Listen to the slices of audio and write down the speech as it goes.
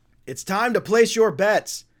It's time to place your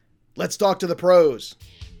bets. Let's talk to the pros.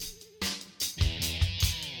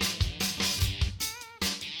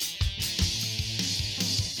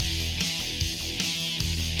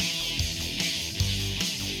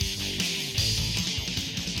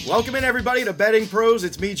 Welcome in, everybody, to Betting Pros.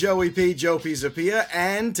 It's me, Joey P, Joe Pisapia,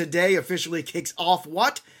 and today officially kicks off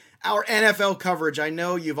what? Our NFL coverage. I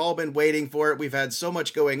know you've all been waiting for it. We've had so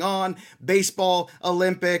much going on. Baseball,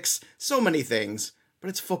 Olympics, so many things. But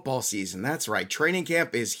it's football season. That's right. Training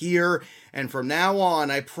camp is here. And from now on,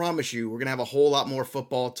 I promise you, we're going to have a whole lot more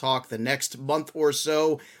football talk the next month or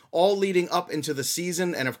so, all leading up into the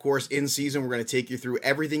season. And of course, in season, we're going to take you through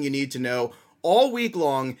everything you need to know all week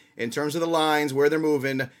long in terms of the lines, where they're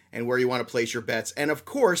moving, and where you want to place your bets. And of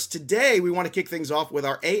course, today we want to kick things off with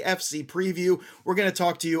our AFC preview. We're going to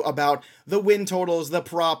talk to you about the win totals, the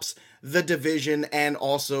props, the division, and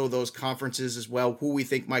also those conferences as well, who we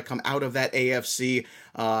think might come out of that AFC.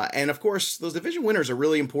 And of course, those division winners are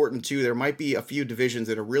really important too. There might be a few divisions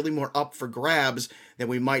that are really more up for grabs than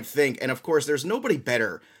we might think. And of course, there's nobody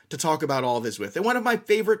better to talk about all this with than one of my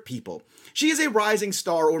favorite people. She is a rising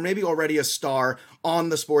star, or maybe already a star, on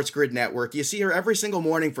the Sports Grid Network. You see her every single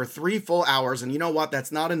morning for 3 full hours, and you know what?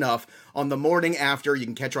 That's not enough. On the morning after, you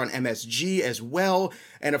can catch her on MSG as well,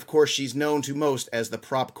 and of course, she's known to most as the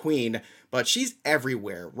prop queen, but she's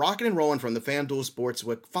everywhere, rocking and rolling from the FanDuel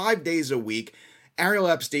Sportsbook 5 days a week. Ariel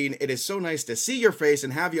Epstein, it is so nice to see your face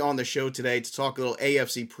and have you on the show today to talk a little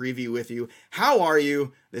AFC preview with you. How are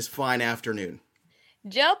you this fine afternoon?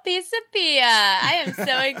 Joe Pisapia. I am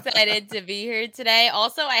so excited to be here today.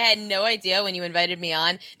 Also, I had no idea when you invited me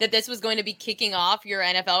on that this was going to be kicking off your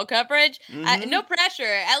NFL coverage. No pressure.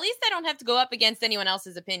 At least I don't have to go up against anyone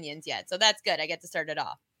else's opinions yet. So that's good. I get to start it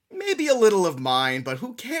off. Maybe a little of mine, but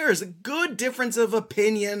who cares? A good difference of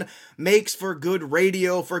opinion makes for good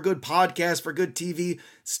radio, for good podcast, for good TV.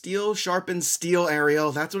 Steel sharpens steel,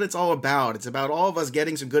 Ariel. That's what it's all about. It's about all of us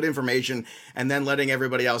getting some good information and then letting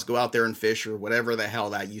everybody else go out there and fish, or whatever the hell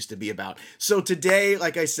that used to be about. So today,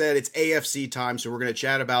 like I said, it's AFC time, so we're going to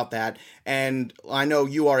chat about that. And I know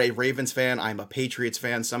you are a Ravens fan. I'm a Patriots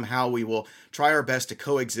fan. Somehow we will try our best to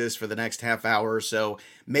coexist for the next half hour or so.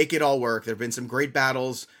 Make it all work. There have been some great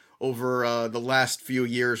battles over the last few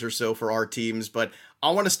years or so for our teams, but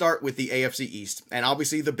I want to start with the AFC East, and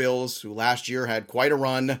obviously the Bills, who last year had quite a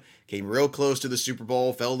run, came real close to the Super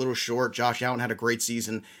Bowl, fell a little short. Josh Allen had a great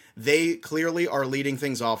season. They clearly are leading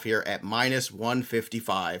things off here at minus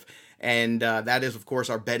 155, and that is, of course,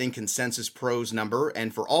 our Betting Consensus Pros number,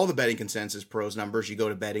 and for all the Betting Consensus Pros numbers, you go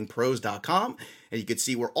to bettingpros.com, and you can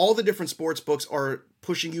see where all the different sports books are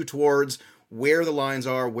pushing you towards, where the lines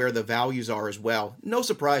are, where the values are as well. No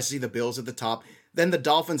surprise to see the Bills at the top. Then the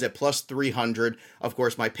Dolphins at plus 300. Of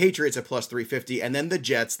course, my Patriots at plus 350. And then the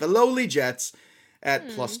Jets, the lowly Jets, at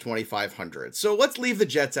plus 2,500. So let's leave the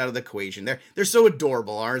Jets out of the equation. They're so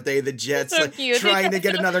adorable, aren't they? The Jets, so cute. Trying to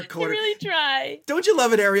get another quarter. They really try. Don't you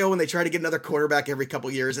love it, Ariel, when they try to get another quarterback every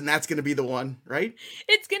couple years, and that's going to be the one, right?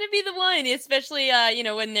 It's going to be the one, especially,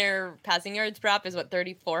 when their passing yards prop is,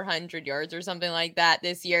 3,400 yards or something like that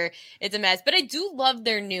this year. It's a mess. But I do love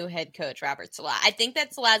their new head coach, Robert Saleh. I think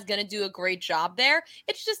that Saleh's going to do a great job there.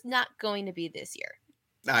 It's just not going to be this year.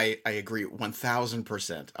 I agree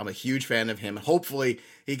 1,000%. I'm a huge fan of him. Hopefully,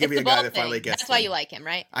 he can be a guy that finally gets. That's why you like him,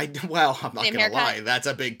 right? I'm not going to lie. That's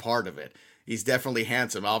a big part of it. He's definitely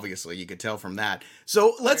handsome, obviously. You could tell from that.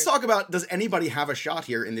 So let's talk about, does anybody have a shot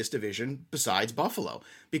here in this division besides Buffalo?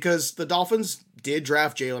 Because the Dolphins did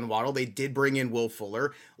draft Jalen Waddle. They did bring in Will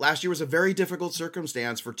Fuller. Last year was a very difficult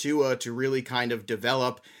circumstance for Tua to really kind of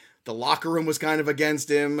develop. The locker room was kind of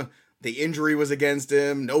against him. The injury was against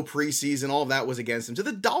him, no preseason, all of that was against him. Do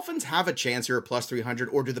the Dolphins have a chance here at plus 300,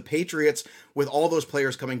 or do the Patriots, with all those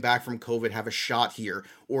players coming back from COVID, have a shot here?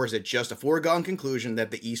 Or is it just a foregone conclusion that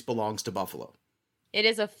the East belongs to Buffalo? It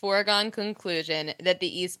is a foregone conclusion that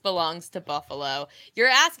the East belongs to Buffalo. You're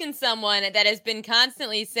asking someone that has been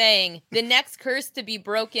constantly saying the next curse to be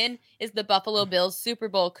broken is the Buffalo Bills Super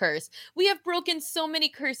Bowl curse. We have broken so many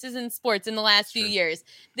curses in sports in the last few years.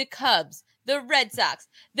 The Cubs, the Red Sox,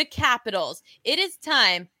 the Capitals. It is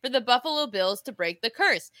time for the Buffalo Bills to break the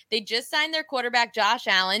curse. They just signed their quarterback Josh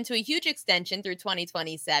Allen to a huge extension through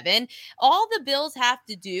 2027. All the Bills have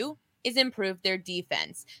to do is improve their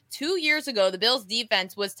defense. 2 years ago, the Bills'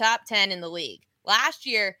 defense was top 10 in the league. Last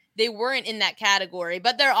year, they weren't in that category,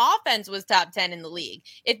 but their offense was top 10 in the league.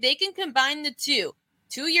 If they can combine the two,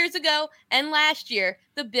 2 years ago and last year,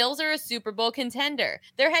 the Bills are a Super Bowl contender.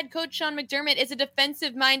 Their head coach, Sean McDermott, is a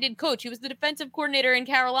defensive-minded coach. He was the defensive coordinator in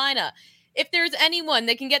Carolina. If there's anyone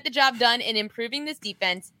that can get the job done in improving this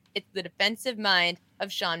defense, It's the defensive mind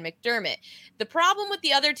of Sean McDermott. The problem with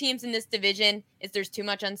the other teams in this division is there's too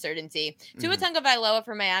much uncertainty. Tua Tagovailoa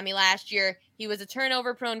for Miami last year, he was a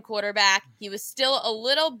turnover-prone quarterback. He was still a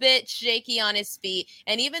little bit shaky on his feet.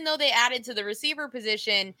 And even though they added to the receiver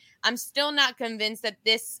position, I'm still not convinced that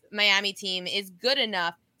this Miami team is good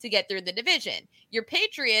enough to get through the division. Your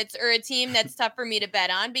Patriots are a team that's tough for me to bet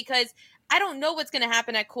on because I don't know what's going to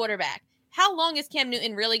happen at quarterback. How long is Cam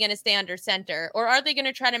Newton really going to stay under center? Or are they going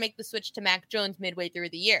to try to make the switch to Mac Jones midway through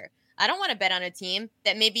the year? I don't want to bet on a team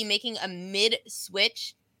that may be making a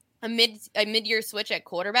mid-switch, a mid-year switch at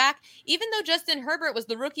quarterback. Even though Justin Herbert was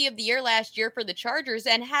the rookie of the year last year for the Chargers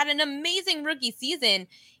and had an amazing rookie season,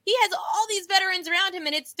 he has all these veterans around him,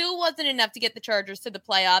 and it still wasn't enough to get the Chargers to the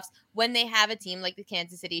playoffs when they have a team like the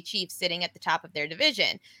Kansas City Chiefs sitting at the top of their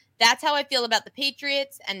division. That's how I feel about the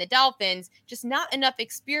Patriots and the Dolphins. Just not enough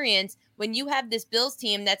experience when you have this Bills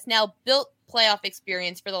team that's now built playoff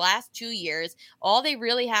experience for the last 2 years. All they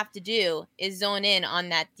really have to do is zone in on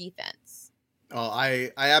that defense. Oh,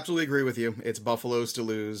 I absolutely agree with you. It's Buffalo's to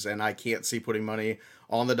lose, and I can't see putting money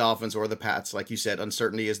on the Dolphins or the Pats. Like you said,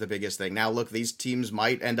 uncertainty is the biggest thing. Now, look, these teams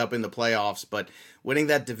might end up in the playoffs, but winning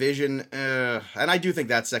that division, and I do think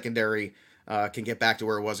that secondary can get back to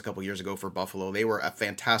where it was a couple years ago for Buffalo. They were a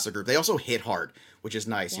fantastic group. They also hit hard, which is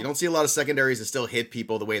nice. Yeah. You don't see a lot of secondaries that still hit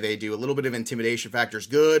people the way they do. A little bit of intimidation factor is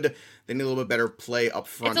good. They need a little bit better play up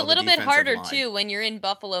front. It's a little bit harder, too, when you're in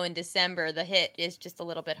Buffalo in December. The hit is just a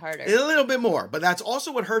little bit harder. A little bit more, but that's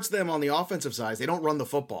also what hurts them on the offensive side. They don't run the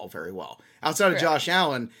football very well. Outside of Josh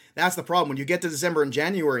Allen, that's the problem. When you get to December and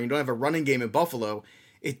January and you don't have a running game in Buffalo,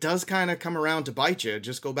 it does kind of come around to bite you.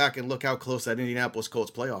 Just go back and look how close that Indianapolis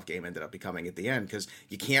Colts playoff game ended up becoming at the end, because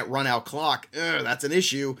you can't run out clock. That's an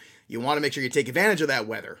issue. You want to make sure you take advantage of that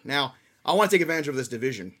weather. Now, I want to take advantage of this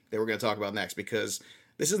division that we're going to talk about next, because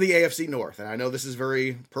this is the AFC North, and I know this is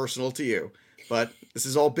very personal to you, but this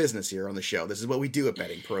is all business here on the show. This is what we do at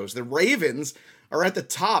Betting Pros. The Ravens are at the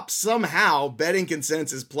top somehow, betting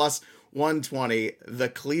consensus plus 120. The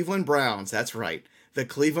Cleveland Browns, that's right. The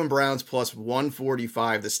Cleveland Browns plus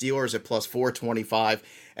 145, the Steelers at plus 425,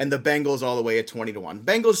 and the Bengals all the way at 20-1.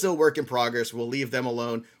 Bengals still work in progress. We'll leave them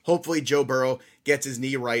alone. Hopefully Joe Burrow gets his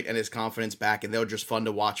knee right and his confidence back, and they're just fun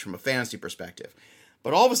to watch from a fantasy perspective.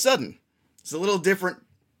 But all of a sudden, it's a little different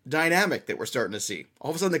dynamic that we're starting to see.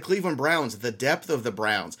 All of a sudden, the Cleveland Browns, the depth of the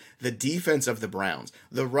Browns, the defense of the Browns,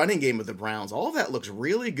 the running game of the Browns, all of that looks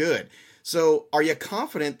really good. So are you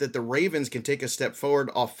confident that the Ravens can take a step forward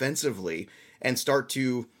offensively and start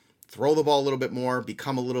to throw the ball a little bit more,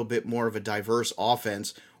 become a little bit more of a diverse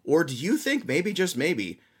offense? Or do you think maybe, just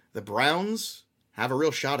maybe, the Browns have a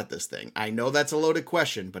real shot at this thing? I know that's a loaded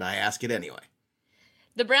question, but I ask it anyway.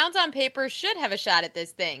 The Browns on paper should have a shot at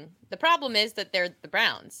this thing. The problem is that they're the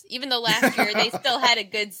Browns. Even though last year they still had a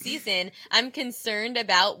good season, I'm concerned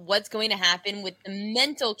about what's going to happen with the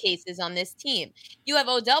mental cases on this team. You have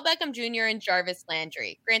Odell Beckham Jr. and Jarvis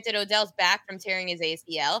Landry. Granted, Odell's back from tearing his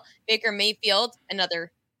ACL. Baker Mayfield,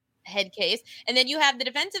 another head case. And then you have the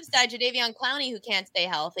defensive side, Jadeveon Clowney, who can't stay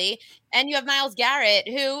healthy. And you have Myles Garrett,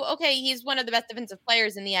 who, okay, he's one of the best defensive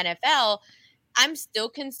players in the NFL. I'm still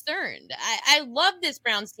concerned. I love this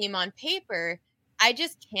Browns team on paper. I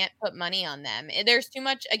just can't put money on them. There's too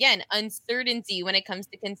much, again, uncertainty when it comes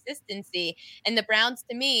to consistency. And the Browns,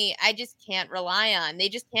 to me, I just can't rely on. They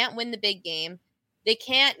just can't win the big game. They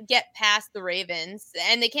can't get past the Ravens,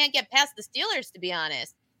 and they can't get past the Steelers, to be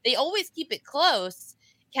honest. They always keep it close.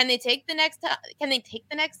 Can they take the next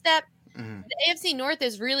step? Mm-hmm. The AFC North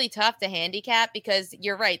is really tough to handicap because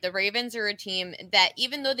you're right. The Ravens are a team that,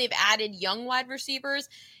 even though they've added young wide receivers,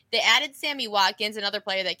 they added Sammy Watkins, another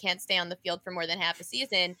player that can't stay on the field for more than half a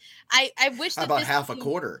season. I wish that about half a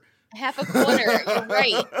quarter. Half a quarter, you're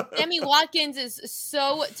right. Sammy Watkins is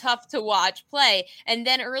so tough to watch play. And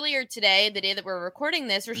then earlier today, the day that we're recording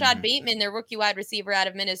this, Rashad Bateman, their rookie wide receiver out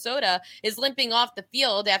of Minnesota, is limping off the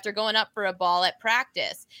field after going up for a ball at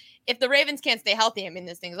practice. If the Ravens can't stay healthy, I mean,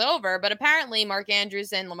 this thing's over. But apparently Mark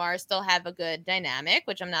Andrews and Lamar still have a good dynamic,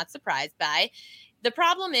 which I'm not surprised by. The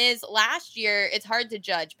problem is last year, it's hard to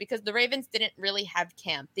judge because the Ravens didn't really have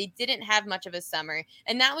camp. They didn't have much of a summer.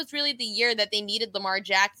 And that was really the year that they needed Lamar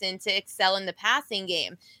Jackson to excel in the passing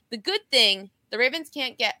game. The good thing, the Ravens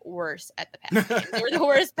can't get worse at the passing game. They were the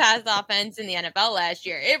worst pass offense in the NFL last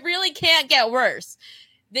year. It really can't get worse.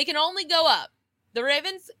 They can only go up. The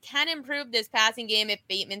Ravens can improve this passing game if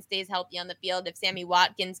Bateman stays healthy on the field, if Sammy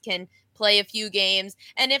Watkins can play a few games,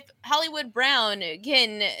 and if Hollywood Brown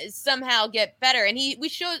can somehow get better. And we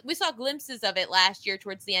saw glimpses of it last year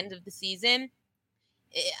towards the end of the season.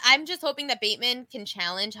 I'm just hoping that Bateman can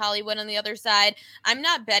challenge Hollywood on the other side. I'm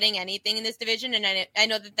not betting anything in this division, and I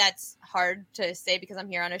know that that's hard to say because I'm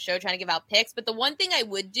here on a show trying to give out picks, but the one thing I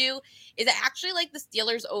would do is I actually like the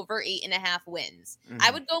Steelers over 8.5 wins. Mhm.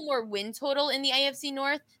 I would go more win total in the AFC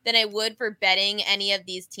North than I would for betting any of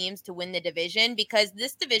these teams to win the division, because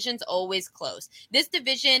this division's always close. This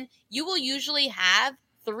division, you will usually have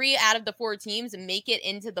 3 out of the 4 teams make it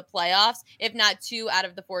into the playoffs. If not 2 out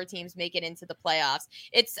of the 4 teams make it into the playoffs.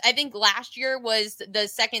 I think last year was the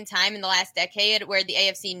second time in the last decade where the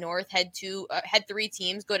AFC North had 3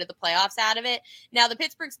 teams go to the playoffs out of it. Now the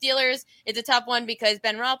Pittsburgh Steelers, it's a tough one because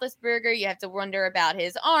Ben Roethlisberger, you have to wonder about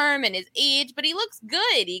his arm and his age, but he looks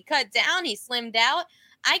good. He cut down, he slimmed out.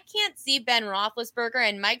 I can't see Ben Roethlisberger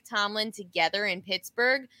and Mike Tomlin together in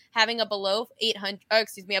Pittsburgh having a below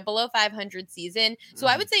 500 season. So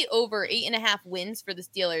I would say over 8.5 wins for the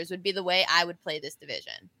Steelers would be the way I would play this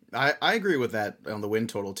division. I agree with that on the win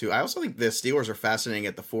total too. I also think the Steelers are fascinating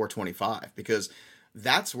at the 425 because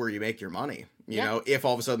that's where you make your money. You know, if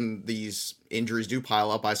all of a sudden these injuries do pile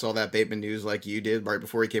up. I saw that Bateman news like you did right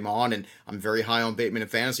before he came on, and I'm very high on Bateman in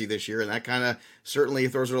fantasy this year, and that kind of certainly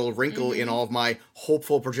throws a little wrinkle in all of my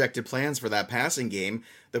hopeful projected plans for that passing game.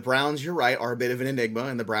 The Browns, you're right, are a bit of an enigma,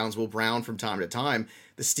 and the Browns will brown from time to time.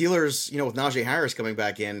 The Steelers, with Najee Harris coming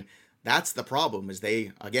back in, that's the problem, is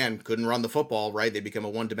they, again, couldn't run the football, right? They become a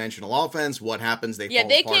one-dimensional offense. What happens? They fall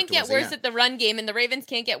they apart can't get towards the worse end. at the run game, and the Ravens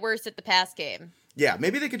can't get worse at the pass game. Yeah,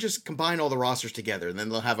 maybe they could just combine all the rosters together, and then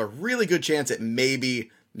they'll have a really good chance at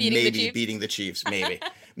maybe beating the Chiefs. Maybe.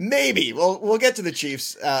 Maybe. Well, we'll get to the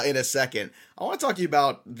Chiefs in a second. I want to talk to you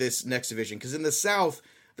about this next division, because in the South,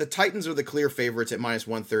 the Titans are the clear favorites at minus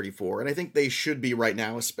 134, and I think they should be right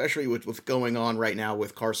now, especially with what's going on right now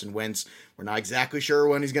with Carson Wentz. We're not exactly sure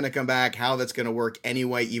when he's going to come back, how that's going to work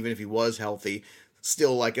anyway, even if he was healthy.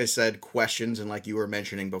 Still, like I said, questions, and like you were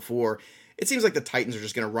mentioning before, it seems like the Titans are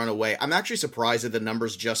just going to run away. I'm actually surprised that the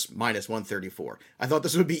number's just minus 134. I thought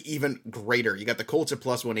this would be even greater. You got the Colts at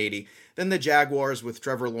plus 180, then the Jaguars with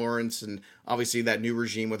Trevor Lawrence, and obviously that new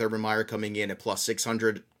regime with Urban Meyer coming in at plus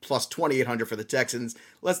 600, plus 2,800 for the Texans.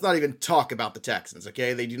 Let's not even talk about the Texans,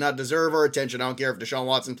 okay? They do not deserve our attention. I don't care if Deshaun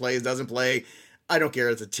Watson plays, doesn't play. I don't care.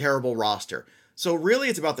 It's a terrible roster. So really,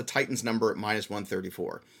 it's about the Titans number at minus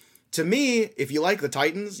 134. To me, if you like the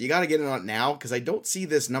Titans, you got to get in on it now, because I don't see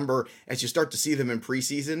this number, as you start to see them in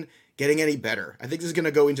preseason, getting any better. I think this is going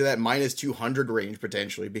to go into that minus 200 range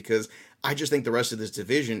potentially, because I just think the rest of this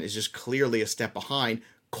division is just clearly a step behind.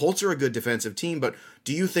 Colts are a good defensive team, but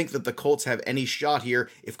do you think that the Colts have any shot here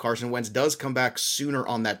if Carson Wentz does come back sooner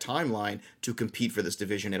on that timeline to compete for this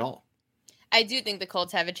division at all? I do think the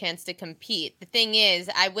Colts have a chance to compete. The thing is,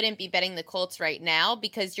 I wouldn't be betting the Colts right now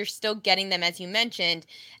because you're still getting them, as you mentioned,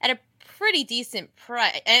 at a pretty decent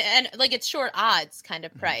price, and like it's short odds kind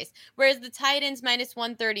of price. Whereas the Titans minus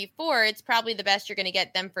 134, it's probably the best you're going to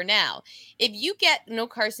get them for now. If you get no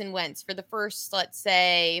Carson Wentz for the first, let's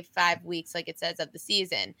say, 5 weeks, like it says, of the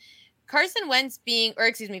season, Carson Wentz 5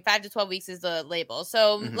 to 12 weeks is the label.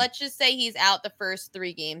 So let's just say he's out the first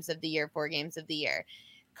 3 games of the year, 4 games of the year.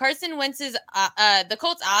 Carson Wentz's, the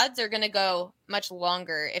Colts odds are going to go much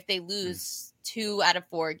longer if they lose 2 out of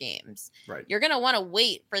 4 games. Right. You're going to want to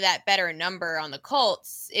wait for that better number on the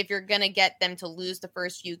Colts if you're going to get them to lose the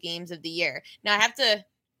first few games of the year. Now, I have to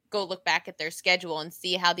go look back at their schedule and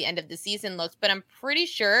see how the end of the season looks, but I'm pretty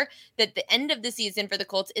sure that the end of the season for the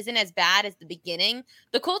Colts isn't as bad as the beginning.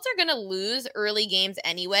 The Colts are going to lose early games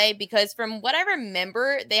anyway, because from what I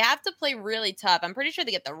remember, they have to play really tough. I'm pretty sure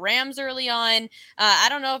they get the Rams early on. I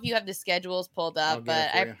don't know if you have the schedules pulled up,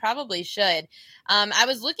 but I probably should. I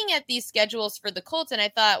was looking at these schedules for the Colts and I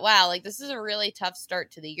thought, wow, like this is a really tough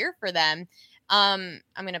start to the year for them. I'm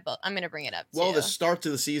gonna bring it up too. Well, the start to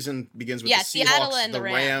the season begins with the Seahawks, the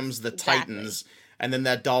Rams, the Titans, and then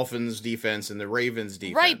that Dolphins defense and the Ravens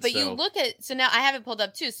defense. Right, but you look at, so now I have it pulled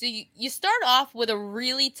up too. So you start off with a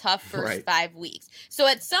really tough first 5 weeks. So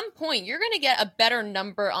at some point you're going to get a better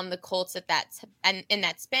number on the Colts at that and in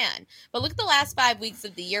that span. But look at the last 5 weeks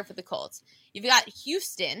of the year for the Colts. You've got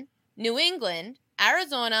Houston, New England,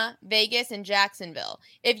 Arizona, Vegas, and Jacksonville.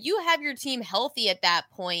 If you have your team healthy at that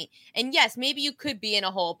point, and yes, maybe you could be in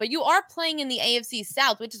a hole, but you are playing in the AFC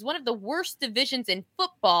South, which is one of the worst divisions in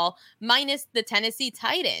football, minus the Tennessee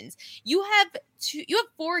Titans. You have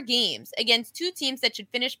 4 games against 2 teams that should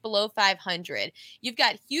finish below 500. You've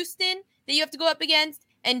got Houston that you have to go up against,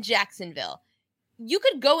 and Jacksonville. You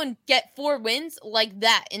could go and get 4 wins like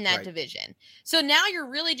that in that division. So now you're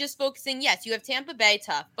really just focusing, yes, you have Tampa Bay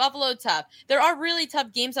tough, Buffalo tough. There are really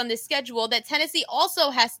tough games on this schedule that Tennessee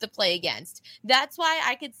also has to play against. That's why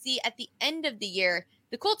I could see at the end of the year,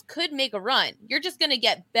 the Colts could make a run. You're just going to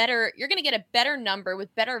get better. You're going to get a better number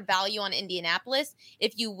with better value on Indianapolis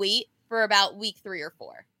if you wait for about week 3 or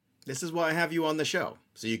 4. This is why I have you on the show.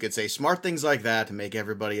 So you could say smart things like that to make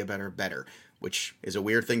everybody a better, which is a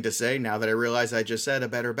weird thing to say now that I realize I just said a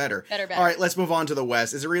better. All right, let's move on to the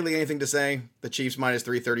West. Is there really anything to say? The Chiefs minus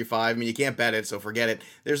 335. I mean, you can't bet it, so forget it.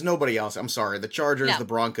 There's nobody else. I'm sorry. The Chargers, the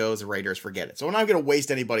Broncos, the Raiders, forget it. So I'm not going to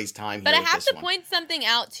waste anybody's time here. But I have to point something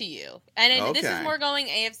out to you. And this is more going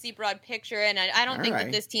AFC broad picture, and I don't think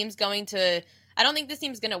that this team's going to – I don't think this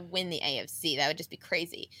team's going to win the AFC. That would just be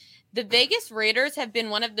crazy. The Vegas Raiders have been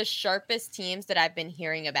one of the sharpest teams that I've been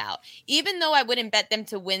hearing about. Even though I wouldn't bet them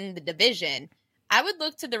to win the division, I would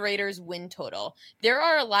look to the Raiders' win total. There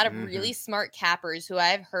are a lot of really smart cappers who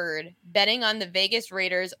I've heard betting on the Vegas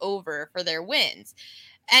Raiders over for their wins.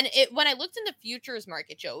 And when I looked in the futures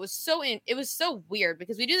market, Joe, it was so weird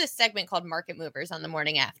because we do this segment called Market Movers on the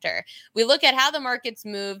morning after. We look at how the markets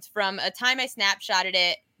moved from a time I snapshotted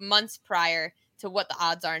it months prior to what the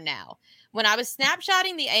odds are now. When I was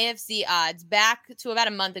snapshotting the AFC odds back to about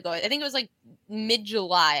a month ago, I think it was like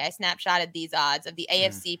mid-July, I snapshotted these odds of the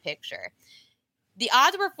AFC picture. The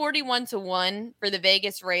odds were 41-1 for the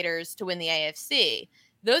Vegas Raiders to win the AFC.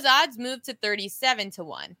 Those odds moved to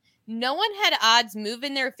 37-1. No one had odds move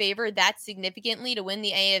in their favor that significantly to win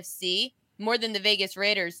the AFC more than the Vegas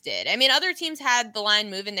Raiders did. I mean, other teams had the line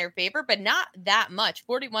move in their favor, but not that much.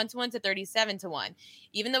 41-1 to 37-1.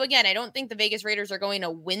 Even though, again, I don't think the Vegas Raiders are going to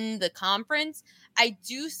win the conference, I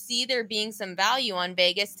do see there being some value on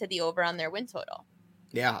Vegas to the over on their win total.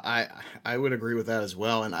 Yeah, I would agree with that as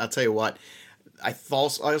well. And I'll tell you what, I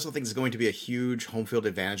also think it's going to be a huge home field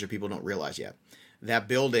advantage that people don't realize yet. That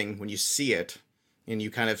building, when you see it, and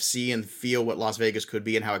you kind of see and feel what Las Vegas could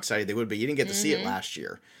be and how excited they would be. You didn't get to see it last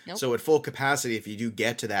year. Nope. So at full capacity, if you do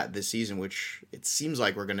get to that this season, which it seems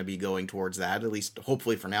like we're going to be going towards that, at least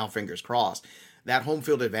hopefully for now, fingers crossed, that home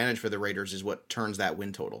field advantage for the Raiders is what turns that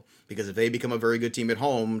win total. Because if they become a very good team at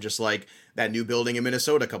home, just like that new building in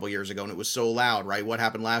Minnesota a couple years ago, and it was so loud, right? What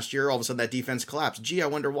happened last year? All of a sudden that defense collapsed. Gee, I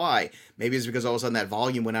wonder why. Maybe it's because all of a sudden that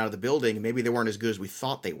volume went out of the building, and maybe they weren't as good as we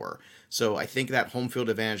thought they were. So I think that home field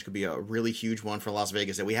advantage could be a really huge one for Las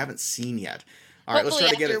Vegas that we haven't seen yet. All right, let's try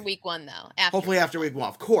to get it. Hopefully after week 1, though. Hopefully after week 1,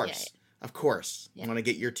 of course. Yeah. Of course. Yeah. I want to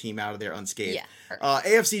get your team out of there unscathed. Yeah,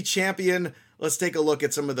 AFC champion, let's take a look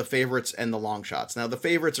at some of the favorites and the long shots. Now, the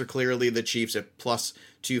favorites are clearly the Chiefs at plus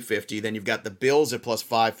 250. Then you've got the Bills at plus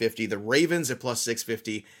 550, the Ravens at plus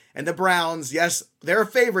 650, and the Browns, yes, they're a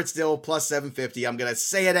favorite still, plus 750. I'm going to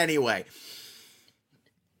say it anyway.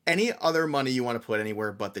 Any other money you want to put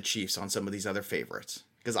anywhere but the Chiefs on some of these other favorites?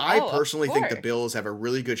 Because I personally think the Bills have a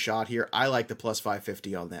really good shot here. I like the plus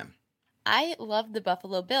 550 on them. I love the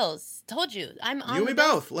Buffalo Bills. Told you, I'm on. You and me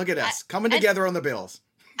both. Look at us coming together on the Bills.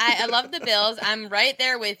 I love the Bills. I'm right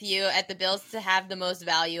there with you at the Bills to have the most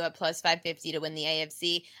value at plus 550 to win the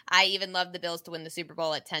AFC. I even love the Bills to win the Super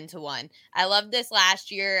Bowl at 10-1. I loved this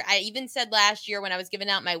last year. I even said last year when I was giving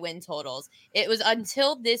out my win totals, it was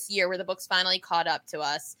until this year where the books finally caught up to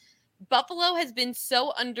us. Buffalo has been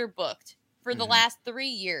so underbooked for the last 3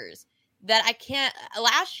 years that I can't.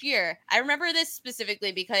 Last year, I remember this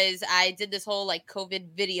specifically because I did this whole like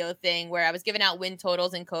COVID video thing where I was giving out win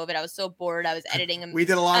totals in COVID. I was so bored. I was editing them. We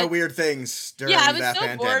did a lot of weird things during that pandemic. Yeah, I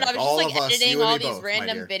was so bored. I was just like editing all these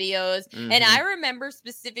random videos. And I remember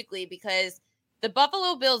specifically because the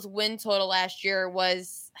Buffalo Bills win total last year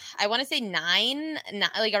was, I want to say 9,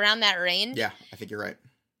 like around that range. Yeah, I think you're right.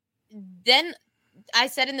 Then I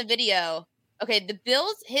said in the video, okay, the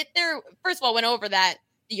Bills hit their, first of all, went over that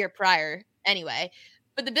the year prior anyway,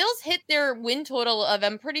 but the Bills hit their win total of,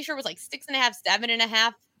 I'm pretty sure it was like 6.5,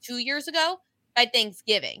 7.5 2 years ago by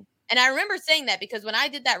Thanksgiving. And I remember saying that because when I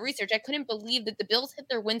did that research, I couldn't believe that the Bills hit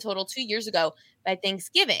their win total 2 years ago by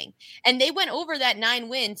Thanksgiving. And they went over that 9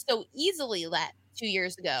 wins so easily 2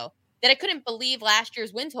 years ago that I couldn't believe last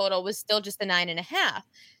year's win total was still just a 9.5. I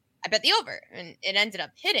bet the over, and it ended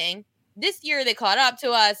up hitting. This year they caught up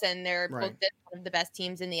to us, and they're booked as one of the best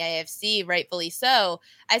teams in the AFC, rightfully so.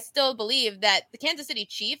 I still believe that the Kansas City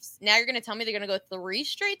Chiefs, now you're going to tell me they're going to go 3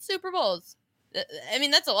 straight Super Bowls. I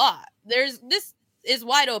mean, that's a lot. This is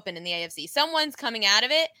wide open in the AFC. Someone's coming out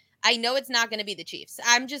of it. I know it's not going to be the Chiefs.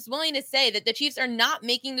 I'm just willing to say that the Chiefs are not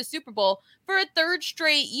making the Super Bowl for a 3rd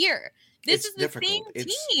straight year. This is the same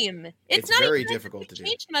team. It's not very even difficult to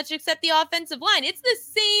change much except the offensive line. It's the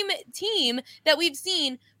same team that we've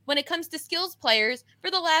seen when it comes to skills players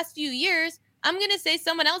for the last few years. I'm going to say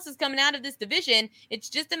someone else is coming out of this division. It's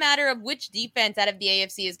just a matter of which defense out of the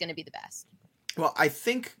AFC is going to be the best. Well, I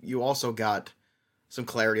think you also got some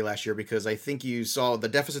clarity last year because I think you saw the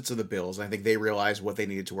deficits of the Bills, and I think they realized what they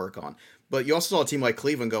needed to work on. But you also saw a team like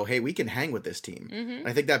Cleveland go, hey, we can hang with this team. Mm-hmm. And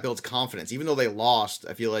I think that builds confidence. Even though they lost,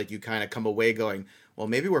 I feel like you kind of come away going, well,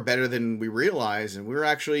 maybe we're better than we realize, and we're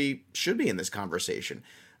actually should be in this conversation.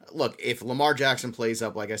 Look, if Lamar Jackson plays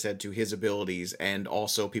up, like I said, to his abilities, and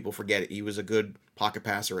also people forget he was a good pocket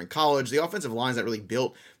passer in college, the offensive line's not really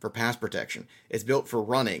built for pass protection. It's built for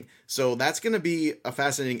running. So that's going to be a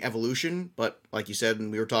fascinating evolution. But like you said,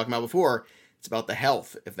 and we were talking about before, it's about the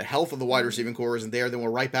health. If the health of the wide receiving core isn't there, then we're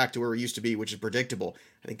right back to where we used to be, which is predictable.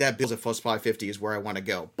 I think that Bills at plus 550 is where I want to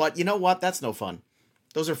go. But you know what? That's no fun.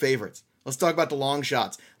 Those are favorites. Let's talk about the long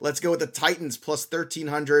shots. Let's go with the Titans plus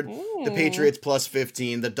 1,300, the Patriots plus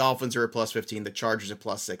 15, the Dolphins are at plus 15, the Chargers at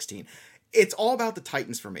plus 16. It's all about the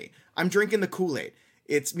Titans for me. I'm drinking the Kool-Aid.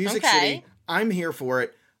 It's Music City. I'm here for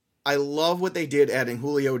it. I love what they did adding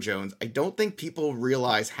Julio Jones. I don't think people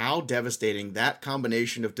realize how devastating that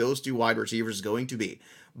combination of those two wide receivers is going to be.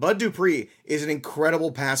 Bud Dupree is an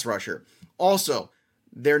incredible pass rusher. Also,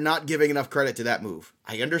 they're not giving enough credit to that move.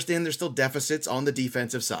 I understand there's still deficits on the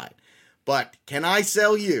defensive side. But can I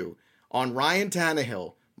sell you on Ryan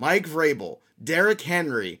Tannehill, Mike Vrabel, Derrick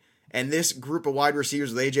Henry, and this group of wide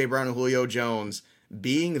receivers with A.J. Brown and Julio Jones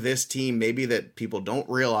being this team maybe that people don't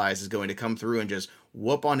realize is going to come through and just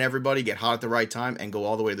whoop on everybody, get hot at the right time, and go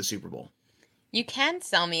all the way to the Super Bowl? You can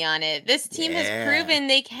sell me on it. This team has proven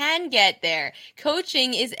they can get there.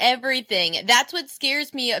 Coaching is everything. That's what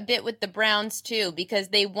scares me a bit with the Browns, too, because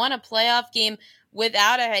they won a playoff game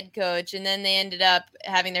without a head coach, and then they ended up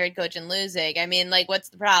having their head coach and losing. I mean, like, what's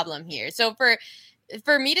the problem here? So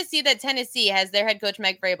for me to see that Tennessee has their head coach,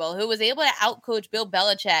 Mike Vrabel, who was able to outcoach Bill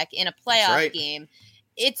Belichick in a playoff game,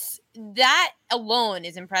 it's that alone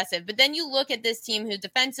is impressive. But then you look at this team who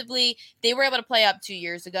defensively, they were able to play up 2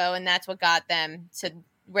 years ago, and that's what got them to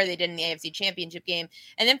where they did in the AFC Championship game.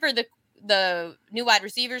 And then for the new wide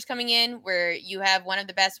receivers coming in, where you have one of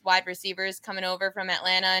the best wide receivers coming over from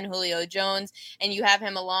Atlanta and Julio Jones, and you have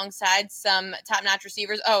him alongside some top-notch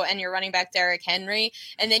receivers. Oh, and your running back, Derrick Henry.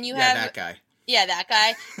 And then you have that guy. Yeah, that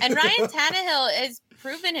guy. And Ryan Tannehill has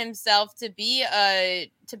proven himself to be a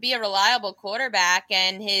reliable quarterback,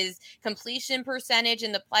 and his completion percentage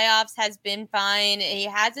in the playoffs has been fine. He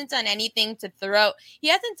hasn't done anything to He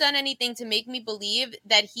hasn't done anything to make me believe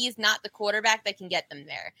that he's not the quarterback that can get them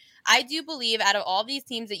there. I do believe out of all these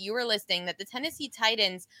teams that you were listing that the Tennessee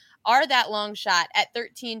Titans are that long shot at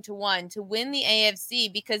 13-1 to win the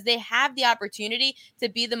AFC because they have the opportunity to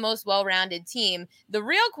be the most well-rounded team. The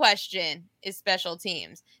real question is special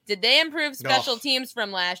teams. Did they improve special teams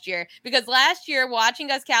from last year? Because last year, watching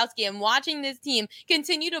Gostkowski and watching this team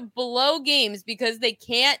continue to blow games because they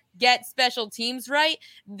can't get special teams right,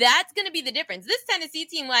 that's going to be the difference. This Tennessee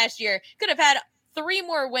team last year could have had 3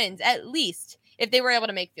 more wins at least if they were able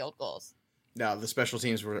to make field goals. No, the special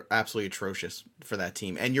teams were absolutely atrocious for that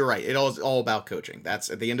team. And you're right. It's all about coaching. That's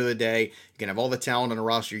at the end of the day, you can have all the talent on a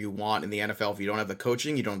roster you want in the NFL. If you don't have the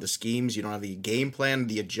coaching, you don't have the schemes, you don't have the game plan,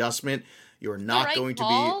 the adjustment, you're not going to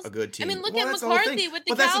be a good team. I mean, look at McCarthy with the Cowboys.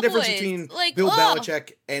 But that's the difference between Bill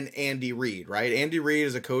Belichick and Andy Reid, right? Andy Reid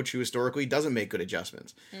is a coach who historically doesn't make good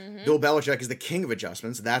adjustments. Mm-hmm. Bill Belichick is the king of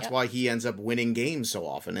adjustments. That's why he ends up winning games so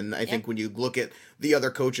often. And I think when you look at the other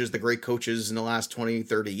coaches, the great coaches in the last 20,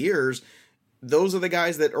 30 years, those are the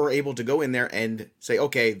guys that are able to go in there and say,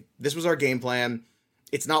 okay, this was our game plan.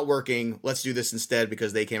 It's not working. Let's do this instead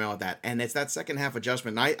because they came out with that. And it's that second half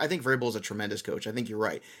adjustment. And I think Vrabel is a tremendous coach. I think you're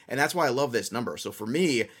right. And that's why I love this number. So for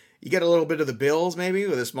me, you get a little bit of the Bills maybe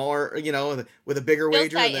with a smaller, with a bigger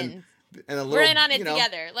wager. Titans. And a little, we're in on it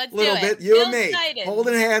together. Let's do it. Little bit, you Bills, and me, Titans.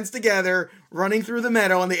 Holding hands together, running through the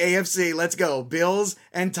meadow on the AFC. Let's go. Bills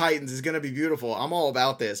and Titans is going to be beautiful. I'm all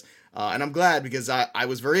about this. And I'm glad because I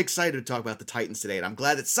was very excited to talk about the Titans today. And I'm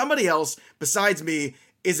glad that somebody else besides me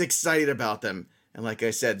is excited about them. And like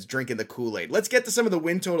I said, it's drinking the Kool-Aid. Let's get to some of the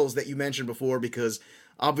win totals that you mentioned before because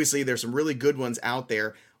obviously there's some really good ones out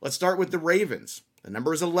there. Let's start with the Ravens. The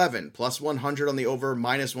number is 11, plus 100 on the over,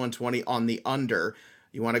 minus 120 on the under.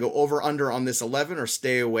 You want to go over-under on this 11 or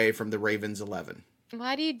stay away from the Ravens 11?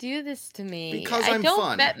 Why do you do this to me? Because I'm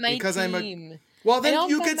fun. Bet my because team. Well, then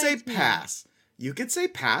you could say pass. You could say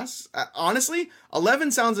pass. Honestly,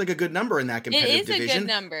 11 sounds like a good number in that competitive division. It is a good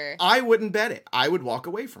number. I wouldn't bet it. I would walk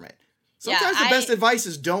away from it. Sometimes the best advice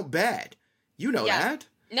is don't bet. You know that.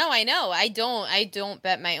 No, I know. I don't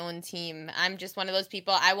bet my own team. I'm just one of those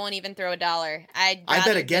people. I won't even throw $1. I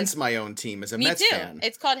bet against my own team as a Mets fan.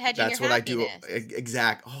 It's called hedging your happiness. That's what I do.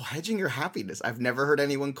 Exact. Oh, hedging your happiness. I've never heard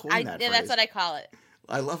anyone coin that phrase. That's what I call it.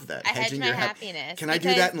 I love that. I hedge my happiness. Can I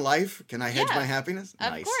do that in life? Can I hedge my happiness?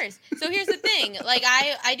 Of course. So here's the thing. Like,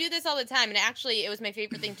 I do this all the time. And actually, it was my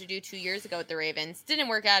favorite thing to do 2 years ago with the Ravens. Didn't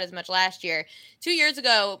work out as much last year. 2 years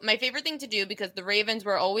ago, my favorite thing to do, because the Ravens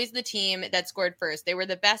were always the team that scored first. They were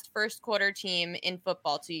the best first quarter team in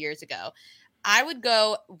football 2 years ago. I would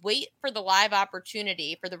go wait for the live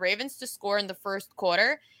opportunity for the Ravens to score in the first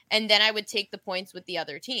quarter, and then I would take the points with the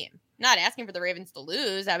other team. Not asking for the Ravens to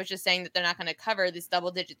lose. I was just saying that they're not going to cover this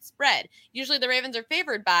double-digit spread. Usually the Ravens are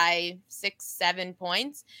favored by 6-7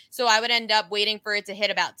 points, so I would end up waiting for it to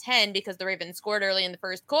hit about 10 because the Ravens scored early in the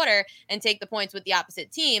first quarter and take the points with the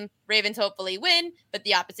opposite team. Ravens hopefully win, but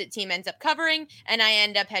the opposite team ends up covering, and I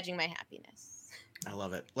end up hedging my happiness. I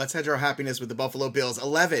love it. Let's hedge our happiness with the Buffalo Bills.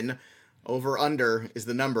 11 over under is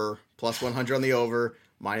the number, plus 100 on the over,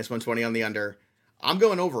 minus 120 on the under. I'm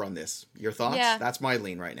going over on this. Your thoughts? Yeah. That's my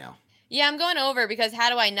lean right now. Yeah, I'm going over because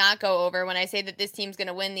how do I not go over when I say that this team's going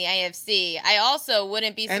to win the AFC? I also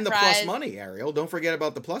wouldn't be surprised. And the plus money, Ariel. Don't forget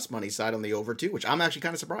about the plus money side on the over, too, which I'm actually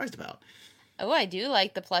kind of surprised about. Oh, I do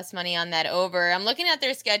like the plus money on that over. I'm looking at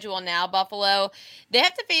their schedule now, Buffalo. They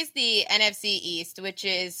have to face the NFC East, which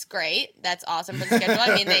is great. That's awesome for the schedule.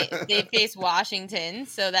 I mean, they face Washington,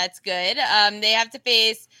 so that's good. They have to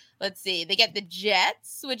face, let's see, they get the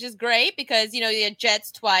Jets, which is great because, you get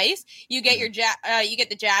Jets twice. You get you get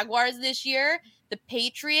the Jaguars this year, the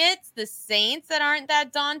Patriots, the Saints that aren't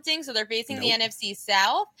that daunting, so they're facing the NFC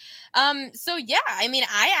South. So yeah, I mean,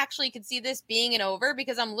 I actually could see this being an over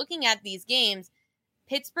because I'm looking at these games.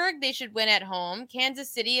 Pittsburgh, they should win at home. Kansas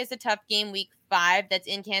City is a tough game, week 5. That's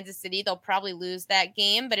in Kansas City. They'll probably lose that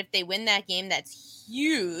game, but if they win that game, that's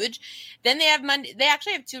huge. Then they have Monday. They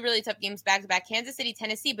actually have 2 really tough games back to back: Kansas City,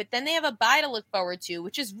 Tennessee. But then they have a bye to look forward to,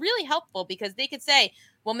 which is really helpful because they could say,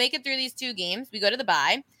 "We'll make it through these 2 games. We go to the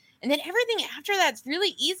bye." And then everything after that's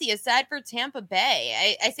really easy aside for Tampa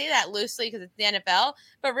Bay. I say that loosely because it's the NFL,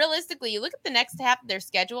 but realistically, you look at the next half of their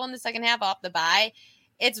schedule and the second half off the bye,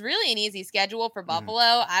 it's really an easy schedule for Buffalo.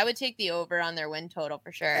 I would take the over on their win total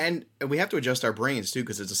for sure. And we have to adjust our brains, too,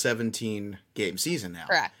 because it's a 17-game season now.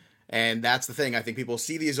 Correct. And that's the thing. I think people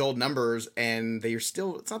see these old numbers and they're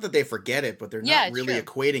still, it's not that they forget it, but they're not really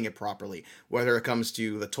equating it properly. Whether it comes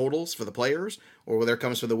to the totals for the players or whether it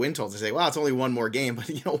comes to the win totals. They say, well, it's only one more game, but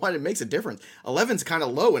you know what? It makes a difference. 11's kind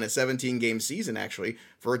of low in a 17-game season, actually,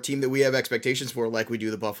 for a team that we have expectations for like we do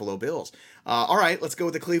the Buffalo Bills. All right, let's go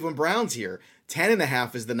with the Cleveland Browns here.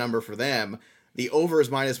 10.5 is the number for them. The over is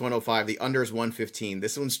minus 105. The under is 115.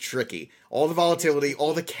 This one's tricky. All the volatility,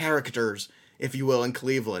 all the characters, if you will, in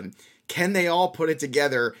Cleveland. Can they all put it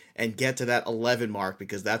together and get to that 11 mark?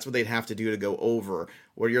 Because that's what they'd have to do to go over.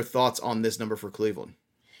 What are your thoughts on this number for Cleveland?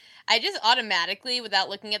 I just automatically, without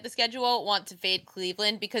looking at the schedule, want to fade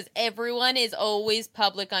Cleveland because everyone is always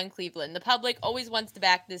public on Cleveland. The public always wants to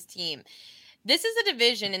back this team. This is a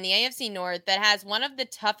division in the AFC North that has one of the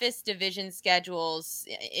toughest division schedules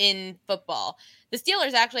in football. The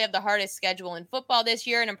Steelers actually have the hardest schedule in football this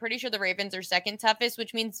year, and I'm pretty sure the Ravens are second toughest,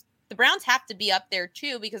 which means the Browns have to be up there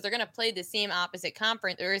too because they're going to play the same opposite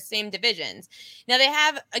conference or same divisions. Now they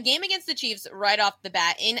have a game against the Chiefs right off the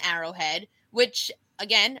bat in Arrowhead, which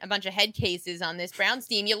again, a bunch of head cases on this Browns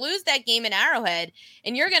team. You lose that game in Arrowhead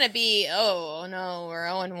and you're going to be, oh no, we're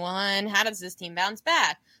 0-1. How does this team bounce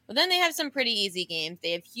back? Well, then they have some pretty easy games.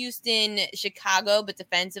 They have Houston, Chicago, but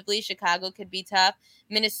defensively, Chicago could be tough.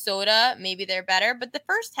 Minnesota, maybe they're better, but the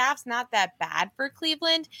first half's not that bad for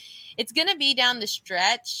Cleveland. It's going to be down the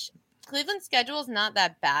stretch. Cleveland's schedule is not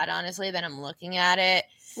that bad, honestly, that I'm looking at it.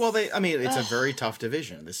 Well, it's a very tough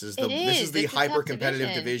division. This is the hyper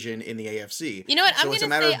competitive division in the AFC. You know what? So it's a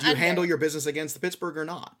matter of do you handle your business against the Pittsburgh or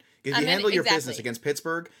not? If you handle your business against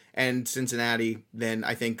Pittsburgh and Cincinnati, then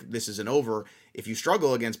I think this is an over. If you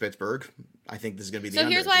struggle against Pittsburgh, I think this is going to be the under.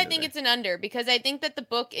 So here's why I think it's an under, because I think that the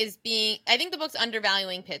book's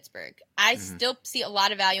undervaluing Pittsburgh. I still see a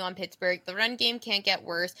lot of value on Pittsburgh. The run game can't get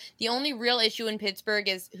worse. The only real issue in Pittsburgh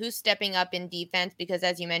is who's stepping up in defense, because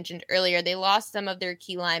as you mentioned earlier, they lost some of their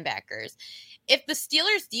key linebackers. If the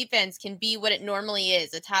Steelers defense can be what it normally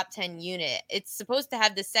is, a top 10 unit, it's supposed to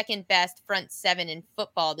have the second best front 7 in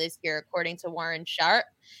football this year, according to Warren Sharp.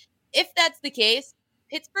 If that's the case,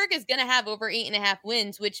 Pittsburgh is going to have over 8.5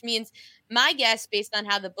 wins, which means my guess, based on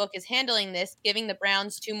how the book is handling this, giving the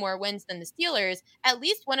Browns 2 more wins than the Steelers, at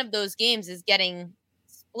least one of those games is getting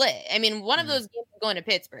split. I mean, one of those games is going to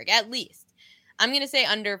Pittsburgh, at least. I'm going to say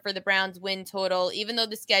under for the Browns win total, even though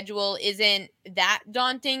the schedule isn't that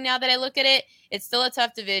daunting now that I look at it. It's still a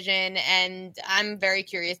tough division, and I'm very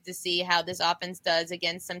curious to see how this offense does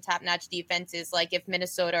against some top-notch defenses, like if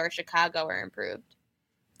Minnesota or Chicago are improved.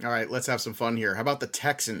 All right, let's have some fun here. How about the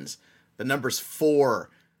Texans The number's 4.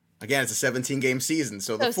 Again, it's a 17-game season,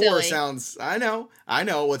 so the 4 silly. sounds... I know.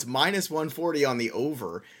 It's minus 140 on the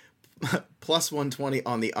over, plus 120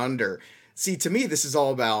 on the under. See, to me, this is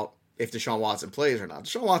all about if Deshaun Watson plays or not.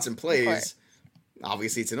 Deshaun Watson plays,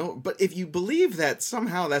 obviously it's an over. But if you believe that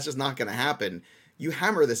somehow that's just not going to happen, you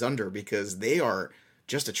hammer this under because they are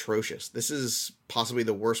just atrocious. This is possibly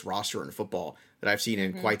the worst roster in football that I've seen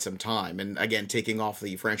in quite some time. And again, taking off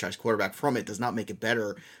the franchise quarterback from it does not make it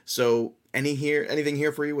better. So anything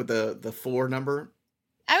here for you with the 4 number?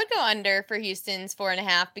 I would go under for Houston's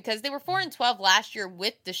 4.5 because they were 4-12 last year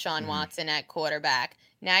with Deshaun Watson at quarterback.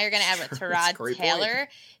 Now you're going to have a Tyrod Taylor.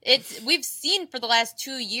 We've seen for the last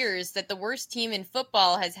 2 years that the worst team in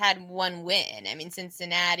football has had one win. I mean,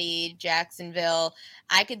 Cincinnati, Jacksonville.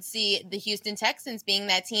 I could see the Houston Texans being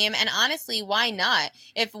that team. And honestly, why not?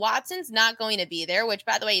 If Watson's not going to be there, which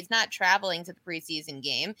by the way, he's not traveling to the preseason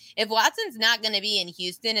game. If Watson's not going to be in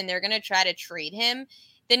Houston and they're going to try to trade him,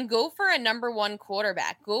 then go for a number 1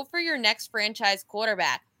 quarterback. Go for your next franchise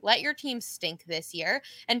quarterback. Let your team stink this year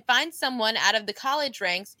and find someone out of the college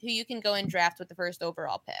ranks who you can go and draft with the first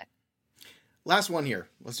overall pick. Last one here.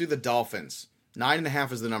 Let's do the Dolphins.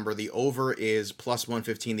 9.5 is the number. The over is plus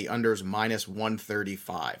 115. The under is minus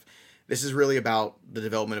 135. This is really about the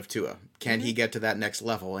development of Tua. Can he get to that next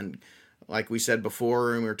level? And like we said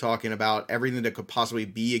before, and we were talking about everything that could possibly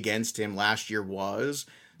be against him last year was.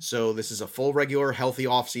 So this is a full regular healthy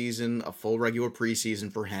offseason, a full regular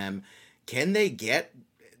preseason for him. Can they get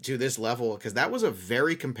to this level? Because that was a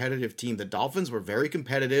very competitive team. The Dolphins were very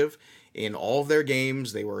competitive in all of their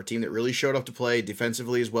games. They were a team that really showed up to play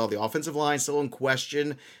defensively as well. The offensive line still in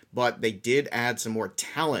question, but they did add some more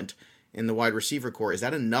talent in the wide receiver core. Is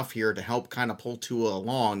that enough here to help kind of pull Tua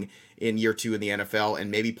along in year 2 in the NFL and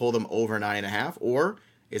maybe pull them over 9.5? Or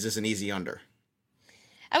is this an easy under?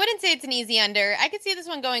 I wouldn't say it's an easy under. I could see this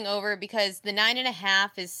one going over because the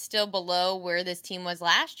 9.5 is still below where this team was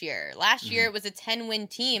last year. Last year it was a 10-win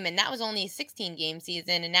team, and that was only a 16-game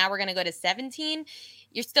season, and now we're going to go to 17.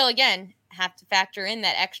 You're still, again, have to factor in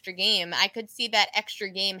that extra game. I could see that extra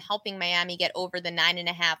game helping Miami get over the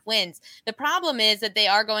 9.5 wins. The problem is that they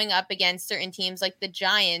are going up against certain teams like the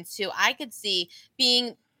Giants, who I could see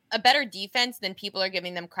being a better defense than people are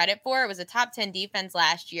giving them credit for. It was a top 10 defense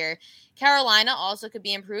last year. Carolina also could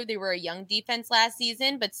be improved. They were a young defense last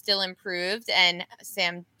season, but still improved. And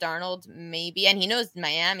Sam Darnold maybe, and he knows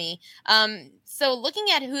Miami. So looking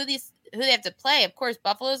at who they have to play, of course,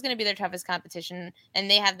 Buffalo is going to be their toughest competition,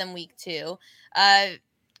 and they have them week 2.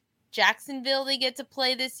 Jacksonville they get to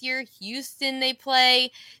play this year. Houston they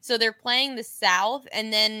play. So they're playing the South,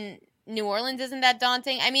 and then New Orleans isn't that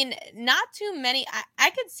daunting. I mean, not too many. I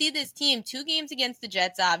could see this team 2 games against the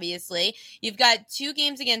Jets, obviously. You've got 2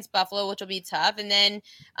 games against Buffalo, which will be tough. And then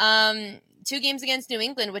 2 games against New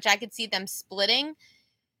England, which I could see them splitting.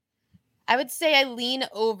 I would say I lean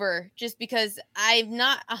over just because I'm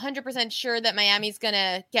not 100% sure that Miami's going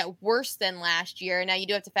to get worse than last year. Now, you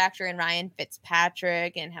do have to factor in Ryan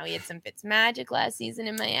Fitzpatrick and how he had some Fitzmagic last season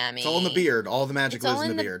in Miami. It's all in the beard. All the magic lives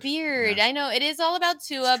in the beard. Yeah. I know. It is all about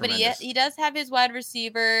Tua, but he does have his wide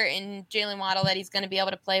receiver in Jalen Waddle that he's going to be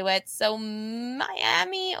able to play with. So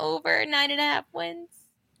Miami over 9.5 wins.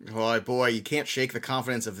 Boy, you can't shake the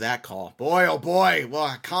confidence of that call. Boy, oh boy.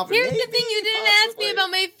 Well, confidence. Here's the thing, you didn't ask me about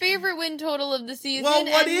my favorite win total of the season. Well,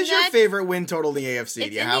 what is your favorite win total in the AFC? Do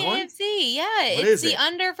you have one? It's in the AFC, yeah. It's the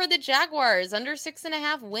under for the Jaguars, under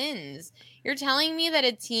 6.5 wins. You're telling me that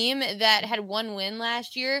a team that had 1 win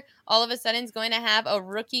last year all of a sudden is going to have a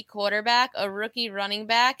rookie quarterback, a rookie running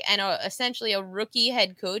back, and essentially a rookie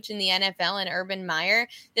head coach in the NFL in Urban Meyer,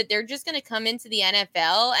 that they're just going to come into the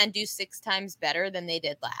NFL and do 6 times better than they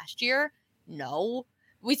did last year? No.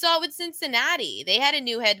 We saw it with Cincinnati. They had a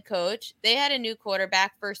new head coach. They had a new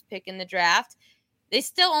quarterback, first pick in the draft. They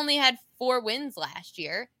still only had 4 wins last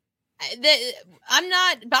year. I'm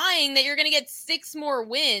not buying that you're going to get 6 more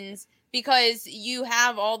wins because you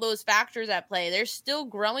have all those factors at play. There's still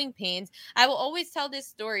growing pains. I will always tell this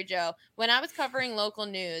story, Joe. When I was covering local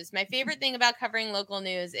news, my favorite thing about covering local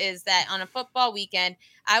news is that on a football weekend,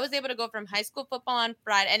 I was able to go from high school football on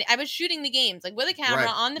Friday, and I was shooting the games, like with a camera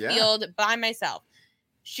on the field by myself.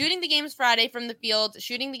 Shooting the games Friday from the field,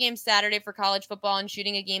 shooting the game Saturday for college football, and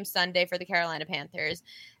shooting a game Sunday for the Carolina Panthers.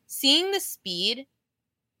 Seeing the speed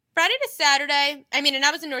Friday to Saturday, and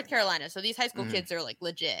I was in North Carolina, so these high school kids are like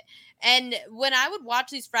legit. And when I would watch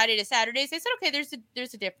these Friday to Saturdays, I said, okay,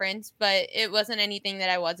 there's a difference, but it wasn't anything that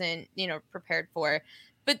I wasn't, prepared for.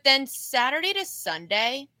 But then Saturday to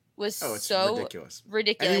Sunday was so ridiculous.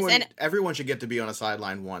 And everyone should get to be on a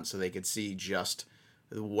sideline once so they could see just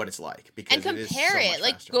what it's like, because and compare it.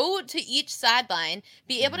 Like, go to each sideline,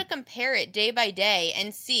 be able to compare it day by day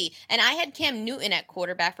and see. And I had Cam Newton at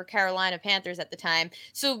quarterback for Carolina Panthers at the time.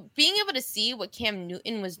 So being able to see what Cam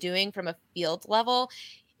Newton was doing from a field level,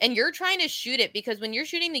 and you're trying to shoot it, because when you're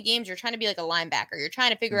shooting the games, you're trying to be like a linebacker. You're trying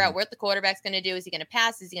to figure out what the quarterback's going to do. Is he going to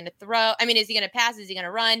pass? Is he going to throw? I mean, is he going to pass? Is he going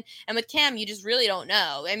to run? And with Cam, you just really don't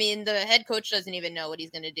know. I mean, the head coach doesn't even know what he's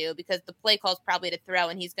going to do, because the play call's probably to throw,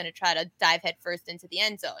 and he's going to try to dive head first into the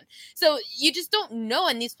end zone. So you just don't know.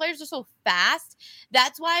 And these players are so fast.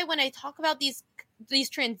 That's why when I talk about these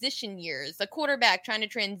transition years, a quarterback trying to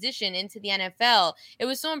transition into the NFL, it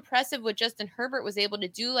was so impressive what Justin Herbert was able to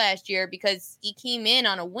do last year, because he came in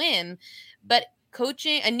on a whim. But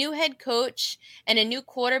coaching a new head coach and a new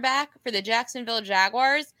quarterback for the Jacksonville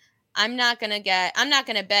Jaguars, I'm not gonna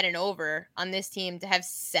bet an over on this team to have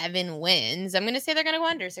 7 wins. I'm gonna say they're gonna go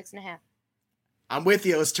under 6.5. I'm with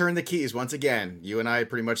you. Let's turn the keys once again. You and I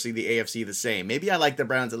pretty much see the AFC the same. Maybe I like the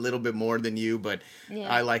Browns a little bit more than you, but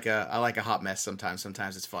I like a hot mess sometimes.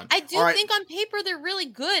 Sometimes it's fun. I do think on paper they're really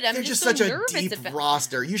good. They're just such a deep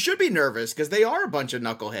roster. You should be nervous because they are a bunch of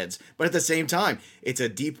knuckleheads, but at the same time, it's a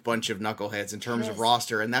deep bunch of knuckleheads in terms of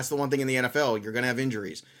roster, and that's the one thing in the NFL. You're going to have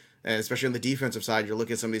injuries, and especially on the defensive side. You're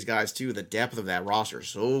looking at some of these guys too. The depth of that roster is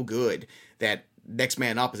so good that next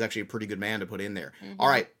man up is actually a pretty good man to put in there. All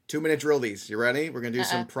right, 2-minute drill these. You ready? We're going to do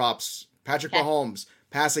some props. Patrick Mahomes,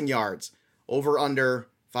 passing yards, over under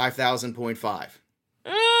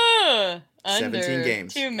 5,000.5. 17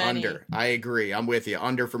 games. Too many. Under. I agree. I'm with you.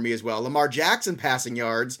 Under for me as well. Lamar Jackson, passing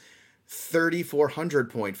yards,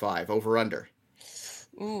 3,400.5. Over under.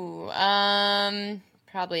 Ooh,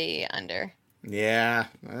 probably under. Yeah,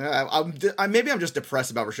 maybe I'm just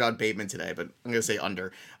depressed about Rashad Bateman today, but I'm going to say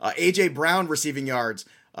under. A.J. Brown, receiving yards,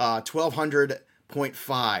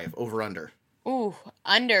 1,200.5, over under. Ooh,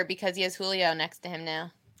 under, because he has Julio next to him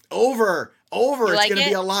now. Over. It's like going to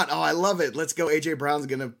be a lot. Oh, I love it. Let's go. A.J. Brown's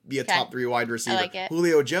going to be a top 3 wide receiver. I like it.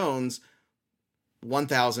 Julio Jones,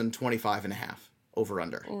 1,025.5, over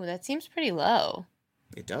under. Ooh, that seems pretty low.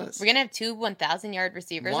 It does. We're going to have 2 1,000-yard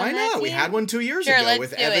receivers. Why on that not? team? We had one 2 years ago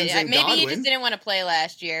with Evans and Godwin. Maybe he just didn't want to play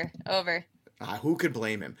last year. Over. Who could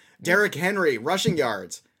blame him? Derrick Henry, rushing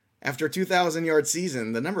yards. After a 2,000-yard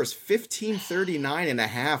season, the number is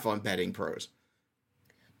 1,539.5 on Betting Pros.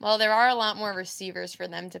 Well, there are a lot more receivers for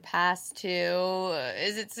them to pass to.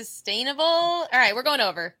 Is it sustainable? All right, we're going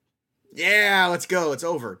over. Yeah, let's go. It's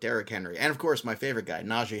over. Derrick Henry. And, of course, my favorite guy,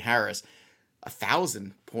 Najee Harris.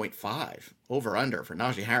 1,000.5 over under for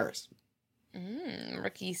Najee Harris.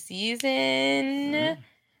 Rookie season.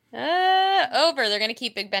 Over. They're going to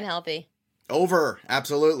keep Big Ben healthy. Over.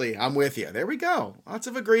 Absolutely. I'm with you. There we go. Lots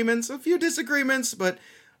of agreements, a few disagreements, but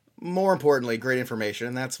more importantly, great information.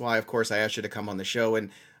 And that's why, of course, I asked you to come on the show.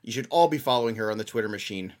 And you should all be following her on the Twitter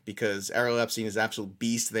machine, because Ariel Epstein is an absolute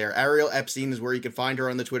beast there. Ariel Epstein is where you can find her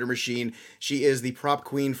on the Twitter machine. She is the prop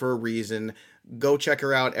queen for a reason. Go check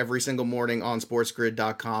her out every single morning on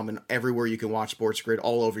sportsgrid.com and everywhere you can watch SportsGrid,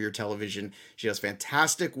 all over your television. She does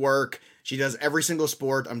fantastic work. She does every single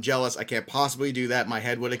sport. I'm jealous. I can't possibly do that. My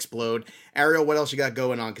head would explode. Ariel, what else you got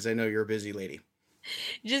going on? Because I know you're a busy lady.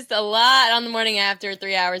 Just a lot on the morning after,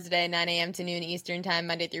 3 hours a day, 9 a.m. to noon Eastern time,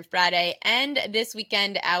 Monday through Friday. And this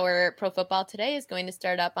weekend, our Pro Football Today is going to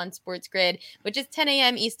start up on Sports Grid, which is 10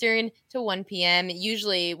 a.m. Eastern to 1 p.m.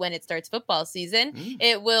 Usually when it starts football season,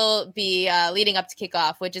 it will be leading up to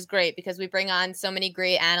kickoff, which is great because we bring on so many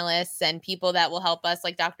great analysts and people that will help us,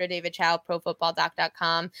 like Dr. David Chow,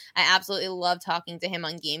 ProFootballDoc.com. I absolutely love talking to him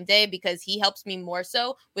on game day because he helps me more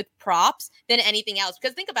so with props than anything else.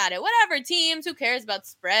 Because think about it, whatever teams, who cares about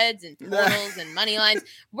spreads and totals and money lines?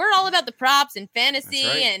 We're all about the props and fantasy,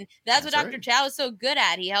 and that's what Dr. Chow is so good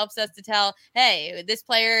at. He helps us to tell, hey, this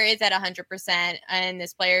player is at 100% and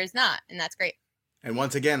this player is not, and that's great. And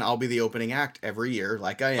once again, I'll be the opening act every year,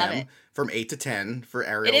 like I am, from 8 to 10 for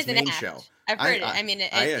Ariel's main show. I've heard it. I mean,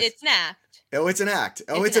 it's an act. Oh, it's an act.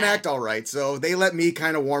 Oh, it's an act, all right. So they let me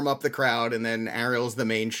kind of warm up the crowd, and then Ariel's the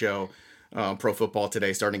main show. Pro Football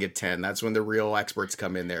Today starting at 10. That's when the real experts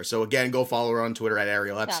come in there. So again, go follow her on Twitter at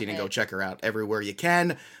Ariel Epstein and go check her out everywhere you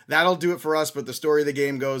can. That'll do it for us, but the story of the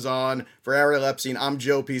game goes on. For Ariel Epstein, I'm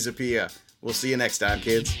Joe Pisapia. We'll see you next time,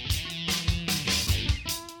 kids.